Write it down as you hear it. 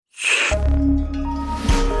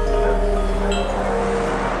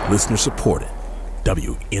Listener supported.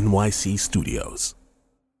 WNYC Studios.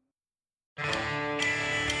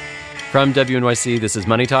 From WNYC, this is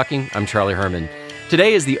Money Talking. I'm Charlie Herman.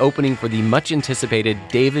 Today is the opening for the much-anticipated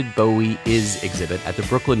David Bowie Is exhibit at the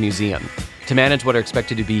Brooklyn Museum. To manage what are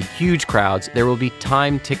expected to be huge crowds, there will be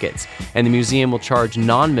timed tickets, and the museum will charge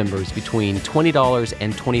non-members between $20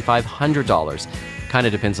 and $2,500. Kind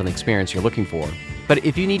of depends on the experience you're looking for. But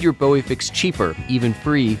if you need your Bowie fix cheaper, even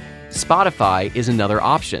free, Spotify is another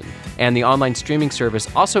option. And the online streaming service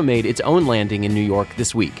also made its own landing in New York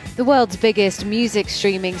this week. The world's biggest music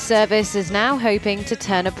streaming service is now hoping to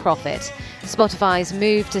turn a profit. Spotify's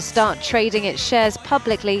move to start trading its shares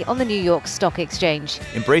publicly on the New York Stock Exchange.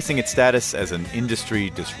 Embracing its status as an industry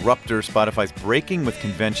disruptor, Spotify's breaking with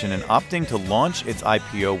convention and opting to launch its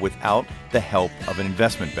IPO without the help of an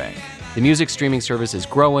investment bank. The music streaming service is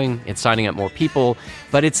growing, it's signing up more people,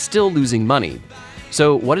 but it's still losing money.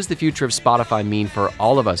 So what does the future of Spotify mean for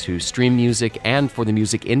all of us who stream music and for the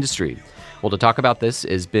music industry? Well, to talk about this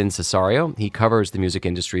is Ben Cesario. He covers the music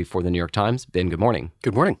industry for the New York Times. Ben, good morning.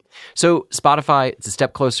 Good morning. So Spotify, it's a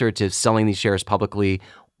step closer to selling these shares publicly.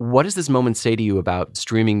 What does this moment say to you about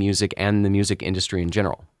streaming music and the music industry in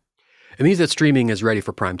general? It means that streaming is ready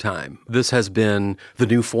for prime time. This has been the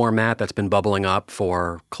new format that's been bubbling up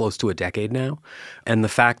for close to a decade now. And the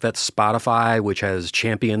fact that Spotify, which has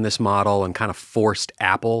championed this model and kind of forced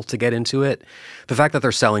Apple to get into it, the fact that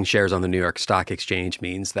they're selling shares on the New York Stock Exchange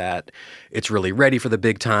means that it's really ready for the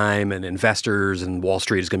big time, and investors and Wall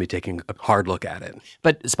Street is going to be taking a hard look at it.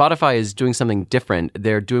 But Spotify is doing something different.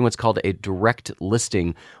 They're doing what's called a direct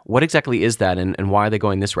listing. What exactly is that, and why are they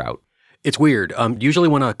going this route? It's weird. Usually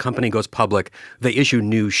when a company goes public, they issue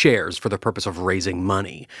new shares for the purpose of raising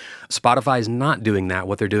money. Spotify is not doing that.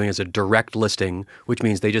 What they're doing is a direct listing, which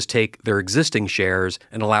means they just take their existing shares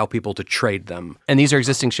and allow people to trade them. And these are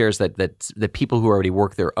existing shares that the people who already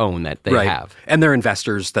work their own that they have. And they're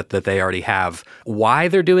investors that they already have. Why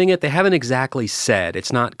they're doing it, they haven't exactly said.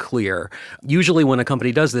 It's not clear. Usually when a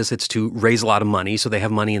company does this, it's to raise a lot of money so they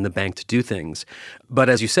have money in the bank to do things. But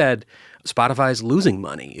as you said, Spotify's losing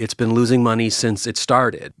money. It's been losing money since it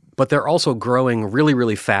started. But they're also growing really,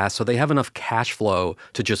 really fast, so they have enough cash flow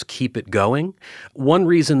to just keep it going. One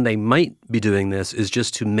reason they might be doing this is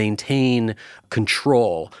just to maintain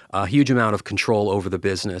control, a huge amount of control over the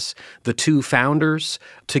business. The two founders,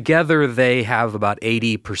 together they have about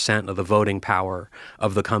 80% of the voting power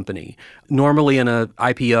of the company. Normally in an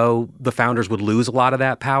IPO, the founders would lose a lot of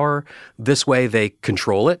that power. This way they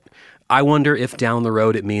control it. I wonder if down the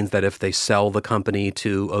road it means that if they sell the company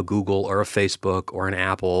to a Google or a Facebook or an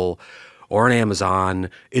Apple or an Amazon,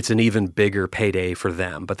 it's an even bigger payday for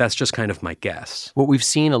them. But that's just kind of my guess. Well, we've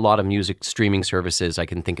seen a lot of music streaming services, I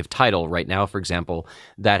can think of Tidal right now, for example,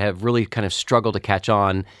 that have really kind of struggled to catch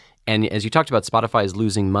on. And as you talked about, Spotify is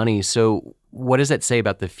losing money. So what does that say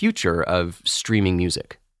about the future of streaming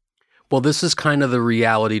music? Well, this is kind of the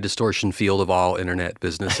reality distortion field of all internet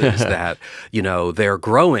businesses that, they're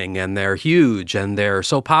growing and they're huge and they're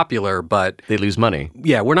so popular, but they lose money.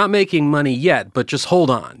 Yeah, we're not making money yet, but just hold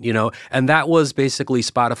on, And that was basically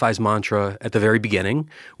Spotify's mantra at the very beginning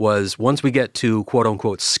was once we get to quote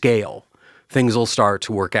unquote scale, things will start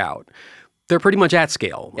to work out. They're pretty much at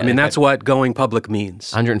scale. Yeah, I mean, that's what going public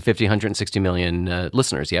means. 150, 160 million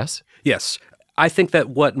listeners, yes? Yes. I think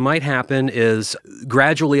that what might happen is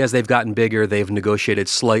gradually as they've gotten bigger, they've negotiated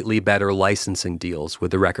slightly better licensing deals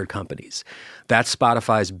with the record companies. That's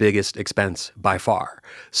Spotify's biggest expense by far.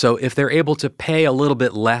 So if they're able to pay a little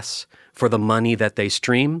bit less for the money that they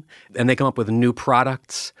stream and they come up with new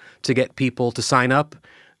products to get people to sign up,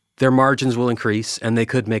 their margins will increase and they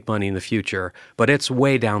could make money in the future. But it's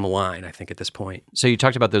way down the line, I think, at this point. So you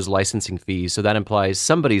talked about those licensing fees. So that implies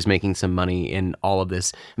somebody's making some money in all of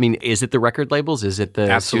this. I mean, is it the record labels? Is it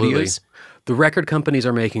the studios? The record companies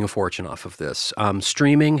are making a fortune off of this.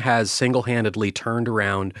 Streaming has single-handedly turned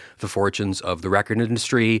around the fortunes of the record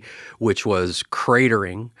industry, which was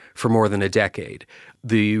cratering for more than a decade.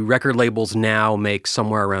 The record labels now make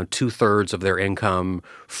somewhere around 2/3 of their income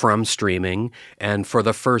from streaming, and for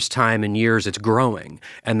the first time in years, it's growing.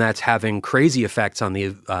 And that's having crazy effects on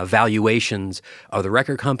the valuations of the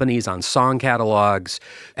record companies, on song catalogs.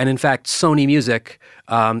 And in fact, Sony Music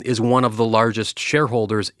is one of the largest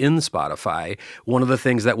shareholders in Spotify. One of the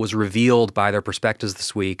things that was revealed by their prospectus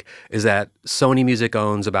this week is that Sony Music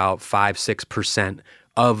owns about 5-6%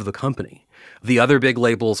 of the company. The other big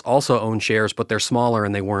labels also own shares, but they're smaller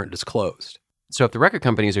and they weren't disclosed. So if the record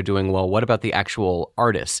companies are doing well, what about the actual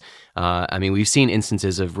artists? I mean, we've seen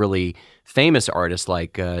instances of really famous artists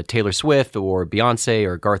like Taylor Swift or Beyonce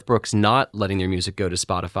or Garth Brooks not letting their music go to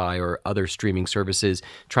Spotify or other streaming services,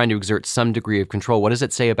 trying to exert some degree of control. What does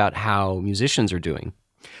it say about how musicians are doing?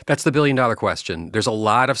 That's the billion-dollar question. There's a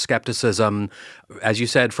lot of skepticism, as you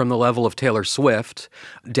said, from the level of Taylor Swift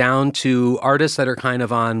down to artists that are kind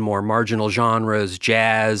of on more marginal genres,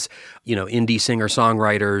 jazz, indie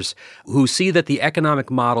singer-songwriters, who see that the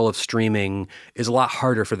economic model of streaming is a lot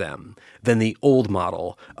harder for them than the old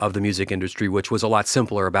model of the music industry, which was a lot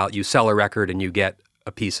simpler about you sell a record and you get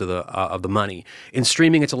a piece of the money. In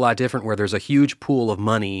streaming, it's a lot different, where there's a huge pool of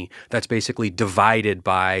money that's basically divided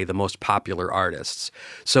by the most popular artists.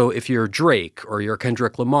 So if you're Drake or you're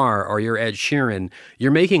Kendrick Lamar or you're Ed Sheeran, you're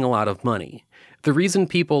making a lot of money. The reason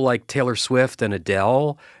people like Taylor Swift and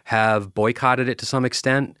Adele have boycotted it to some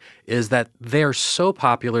extent is that they're so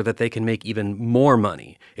popular that they can make even more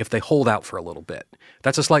money if they hold out for a little bit.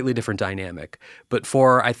 That's a slightly different dynamic. But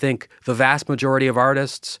for, I think, the vast majority of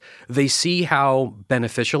artists, they see how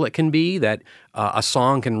beneficial it can be, that a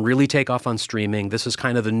song can really take off on streaming. This is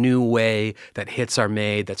kind of the new way that hits are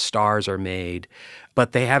made, that stars are made.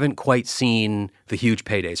 But they haven't quite seen the huge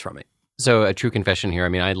paydays from it. So a true confession here. I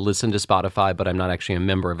mean, I listen to Spotify, but I'm not actually a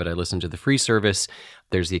member of it. I listen to the free service.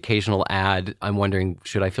 There's the occasional ad. I'm wondering,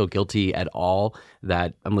 should I feel guilty at all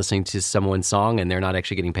that I'm listening to someone's song and they're not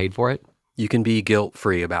actually getting paid for it? You can be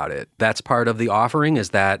guilt-free about it. That's part of the offering,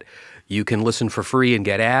 is that you can listen for free and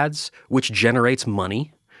get ads, which generates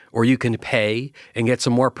money, or you can pay and get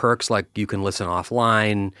some more perks, like you can listen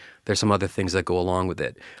offline. There's some other things that go along with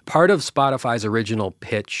it. Part of Spotify's original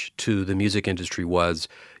pitch to the music industry was,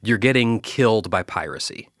 you're getting killed by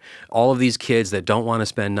piracy. All of these kids that don't want to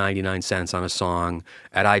spend 99 cents on a song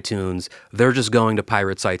at iTunes, they're just going to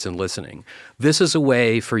pirate sites and listening. This is a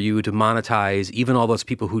way for you to monetize even all those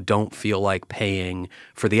people who don't feel like paying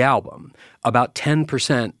for the album. About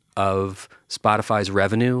 10% of Spotify's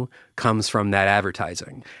revenue comes from that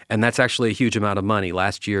advertising. And that's actually a huge amount of money.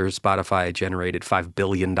 Last year, Spotify generated $5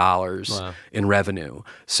 billion in revenue.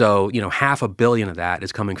 So, $500 million of that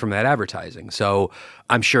is coming from that advertising. So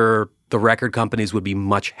I'm sure the record companies would be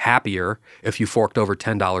much happier if you forked over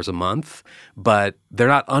 $10 a month, but they're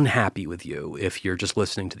not unhappy with you if you're just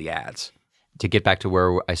listening to the ads. To get back to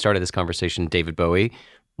where I started this conversation, David Bowie,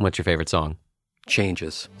 what's your favorite song?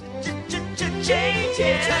 Changes.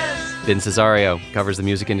 Ben Cesario covers the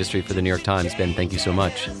music industry for the New York Times. Ben, thank you so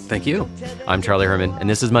much. Thank you. I'm Charlie Herman, and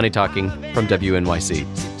this is Money Talking from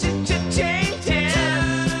WNYC.